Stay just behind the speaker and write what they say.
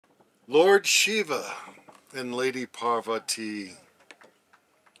Lord Shiva and Lady Parvati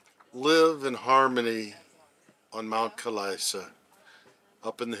live in harmony on Mount Kailasa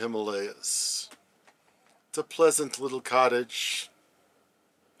up in the Himalayas. It's a pleasant little cottage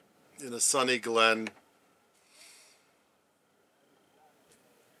in a sunny glen.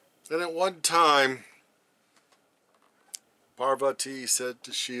 And at one time, Parvati said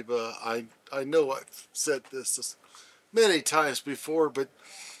to Shiva, I know I've said this many times before, but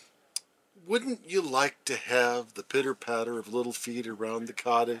wouldn't you like to have the pitter-patter of little feet around the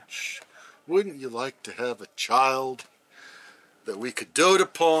cottage? Wouldn't you like to have a child that we could dote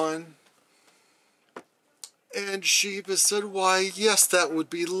upon? And Shiva said, why, yes, that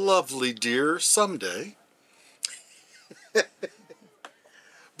would be lovely, dear, someday. But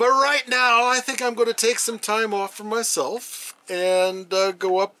right now, I think I'm going to take some time off for myself and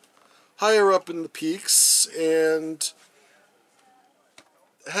go up higher up in the peaks and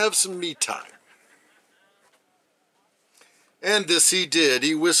have some me time. And this he did.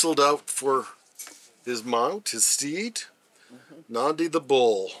 He whistled out for his mount, his steed, Nandi the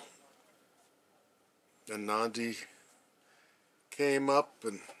bull. And Nandi came up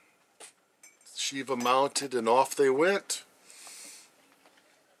and Shiva mounted and off they went.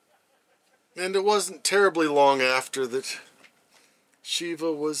 And it wasn't terribly long after that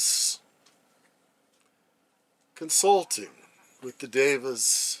Shiva was consulting with the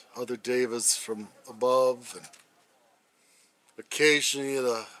devas, other devas from above, and occasionally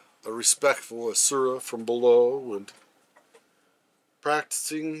a respectful asura from below, and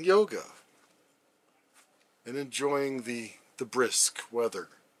practicing yoga and enjoying the brisk weather.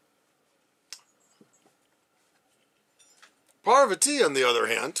 Parvati, on the other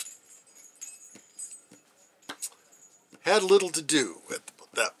hand, had little to do at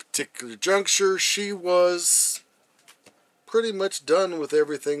that particular juncture. She was pretty much done with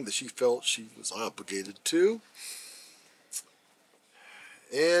everything that she felt she was obligated to.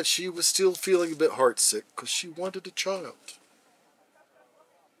 And she was still feeling a bit heartsick because she wanted a child.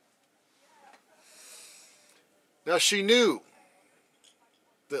 Now she knew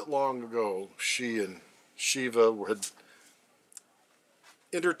that long ago she and Shiva had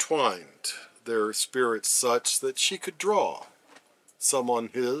intertwined their spirits such that she could draw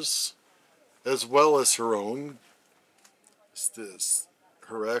someone his as well as her own.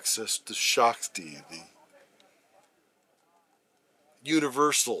 Her access to Shakti, the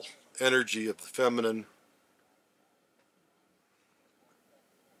universal energy of the feminine.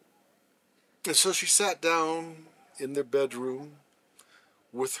 And so she sat down in their bedroom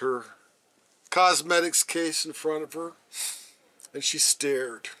with her cosmetics case in front of her, and she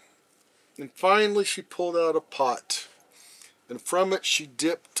stared. And finally she pulled out a pot, and from it she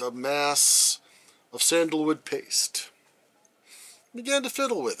dipped a mass of sandalwood paste. Began to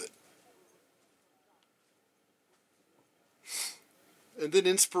fiddle with it. And then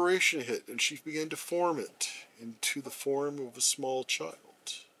inspiration hit, and she began to form it into the form of a small child.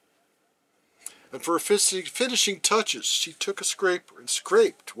 And for finishing touches, she took a scraper and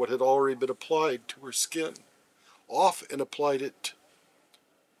scraped what had already been applied to her skin off and applied it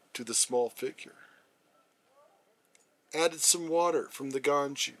to the small figure. Added some water from the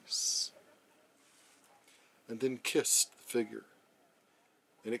Ganges, and then kissed the figure.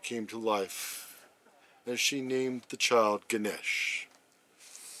 And it came to life, and she named the child Ganesh.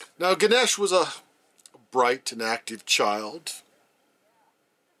 Now Ganesh was a bright and active child,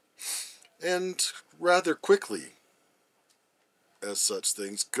 and rather quickly, as such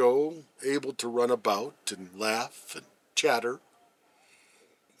things go, able to run about and laugh and chatter,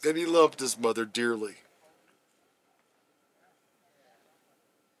 and he loved his mother dearly.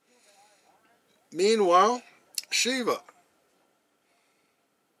 Meanwhile, Shiva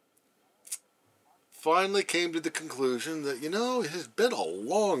finally came to the conclusion that, it had been a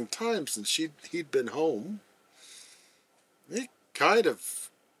long time since he'd been home. He kind of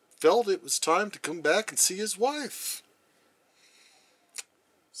felt it was time to come back and see his wife.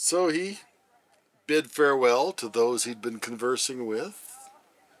 So he bid farewell to those he'd been conversing with,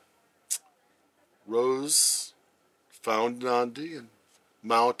 rose, found Nandi, and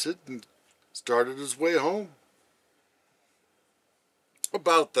mounted and started his way home.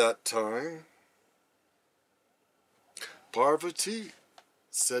 About that time, Parvati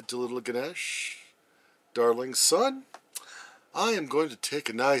said to little Ganesh, darling son, I am going to take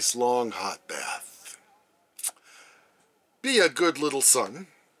a nice long hot bath. Be a good little son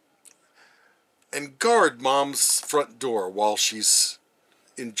and guard mom's front door while she's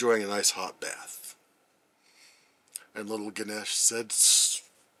enjoying a nice hot bath. And little Ganesh said,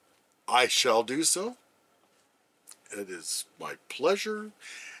 I shall do so. It is my pleasure.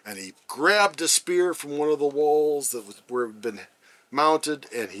 And he grabbed a spear from one of the walls that was where it had been mounted,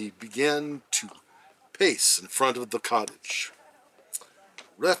 and he began to pace in front of the cottage.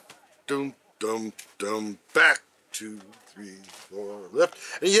 Left, dum, dum, dum, back, 2, 3, 4, left.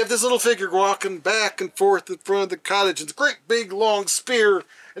 And you have this little figure walking back and forth in front of the cottage, and it's a great big long spear,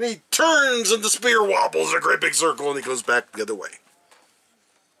 and he turns and the spear wobbles in a great big circle, and he goes back the other way.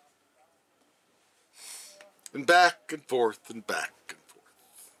 And back and forth and back and forth.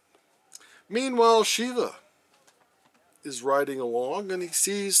 Meanwhile, Shiva is riding along, and he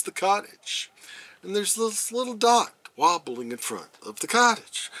sees the cottage. And there's this little dot wobbling in front of the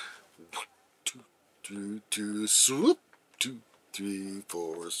cottage. 1, 2, 3, 2, swoop, 2, 3,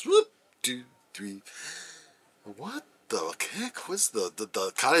 4, swoop, 2, 3. What the heck? Was the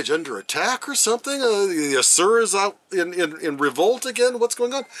cottage under attack or something? The Asura is out in revolt again? What's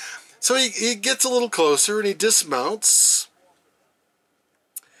going on? So he gets a little closer and he dismounts.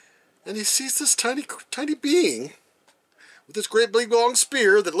 And he sees this tiny being with this great big long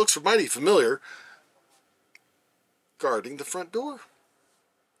spear that looks mighty familiar, guarding the front door.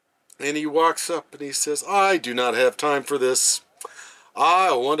 And he walks up and he says, "I do not have time for this.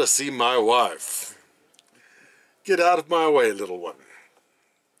 I want to see my wife. Get out of my way, little one."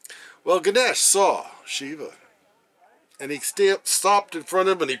 Well, Ganesh saw Shiva, and he stopped in front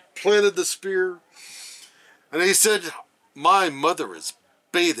of him and he planted the spear. And he said, "My mother is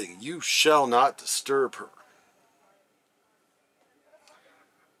bathing. You shall not disturb her."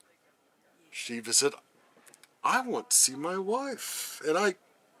 Shiva said, "I want to see my wife, and I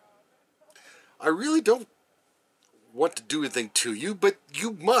really don't want to do anything to you, but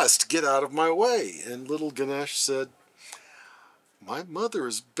you must get out of my way." And little Ganesh said, "My mother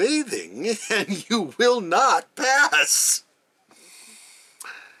is bathing, and you will not pass."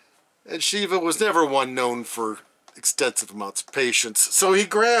 And Shiva was never one known for extensive amounts of patience, so he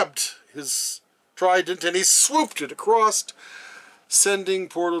grabbed his trident and he swooped it across, sending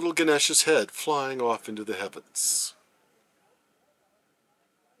poor little Ganesh's head flying off into the heavens.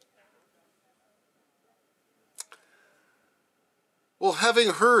 Well,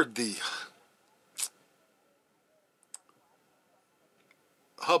 having heard the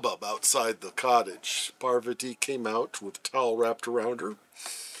hubbub outside the cottage, Parvati came out with a towel wrapped around her,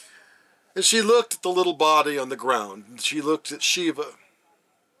 and she looked at the little body on the ground, and she looked at Shiva,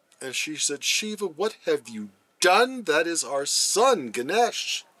 and she said, "Shiva, what have you done? That is our son,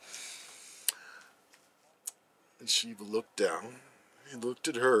 Ganesh." And Shiva looked down, he looked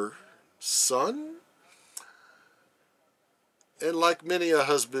at her, "Son?" And like many a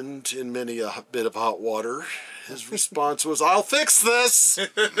husband in many a bit of hot water, his response was, "I'll fix this."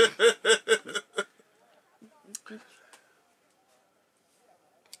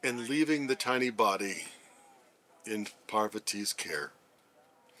 And leaving the tiny body in Parvati's care,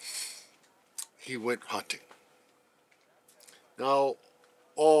 he went hunting. Now,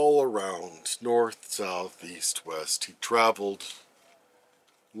 all around, north, south, east, west, he traveled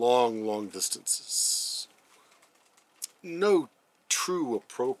long, long distances. No true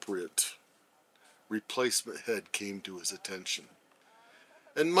appropriate replacement head came to his attention.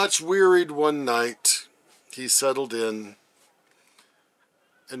 And much wearied one night, he settled in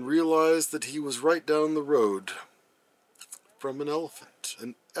and realized that he was right down the road from an elephant,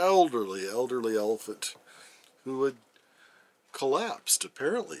 an elderly elephant who had collapsed,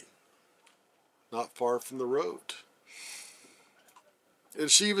 apparently, not far from the road. And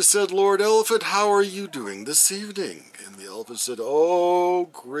Shiva said, "Lord Elephant, how are you doing this evening?" And the elephant said, "Oh,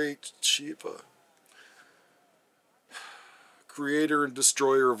 great Shiva, creator and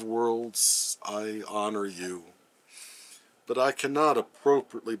destroyer of worlds, I honor you. But I cannot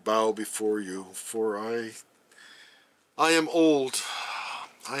appropriately bow before you, for I am old.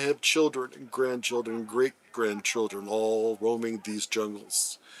 I have children and grandchildren and great-grandchildren all roaming these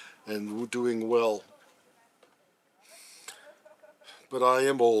jungles and doing well. But I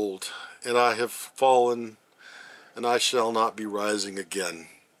am old, and I have fallen, and I shall not be rising again."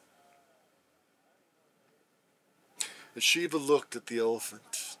 And Shiva looked at the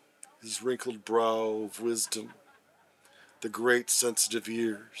elephant, his wrinkled brow of wisdom, the great sensitive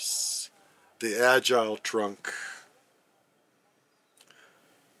ears, the agile trunk,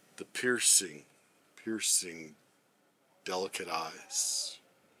 the piercing, delicate eyes.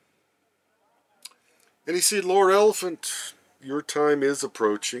 And he said, "Lord Elephant, your time is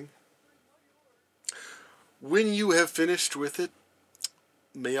approaching. When you have finished with it,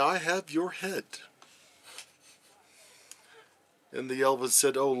 may I have your head?" And the elephant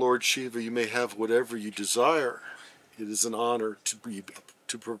said, "Oh, Lord Shiva, you may have whatever you desire. It is an honor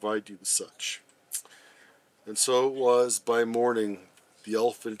to provide you with such." And so it was by morning the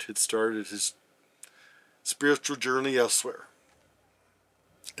elephant had started his spiritual journey elsewhere.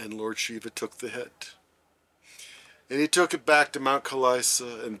 And Lord Shiva took the head. And he took it back to Mount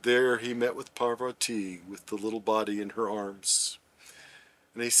Kailasa, and there he met with Parvati with the little body in her arms.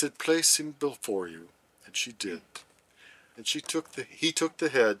 And he said, place him before you. And she did. And he took the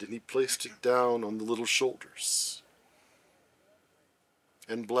head and he placed it down on the little shoulders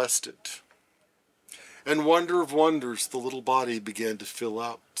and blessed it. And wonder of wonders, the little body began to fill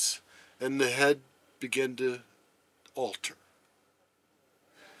out, and the head began to alter,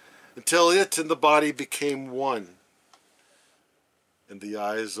 until it and the body became one, and the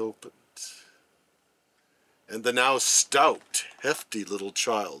eyes opened, and the now stout, hefty little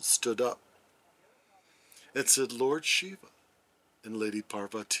child stood up and said, Lord Shiva and Lady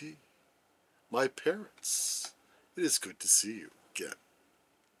Parvati, my parents, it is good to see you again.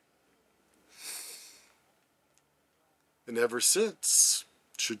 And ever since,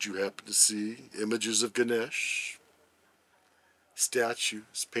 should you happen to see images of Ganesh,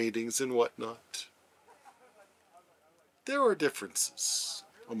 statues, paintings, and whatnot, there are differences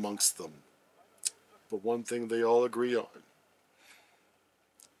amongst them. But one thing they all agree on: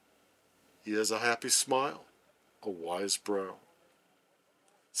 he has a happy smile, a wise brow,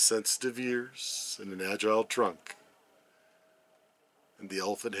 sensitive ears, and an agile trunk. And the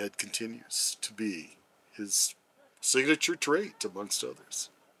elephant head continues to be his signature trait amongst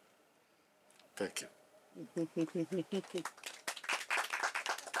others. Thank you.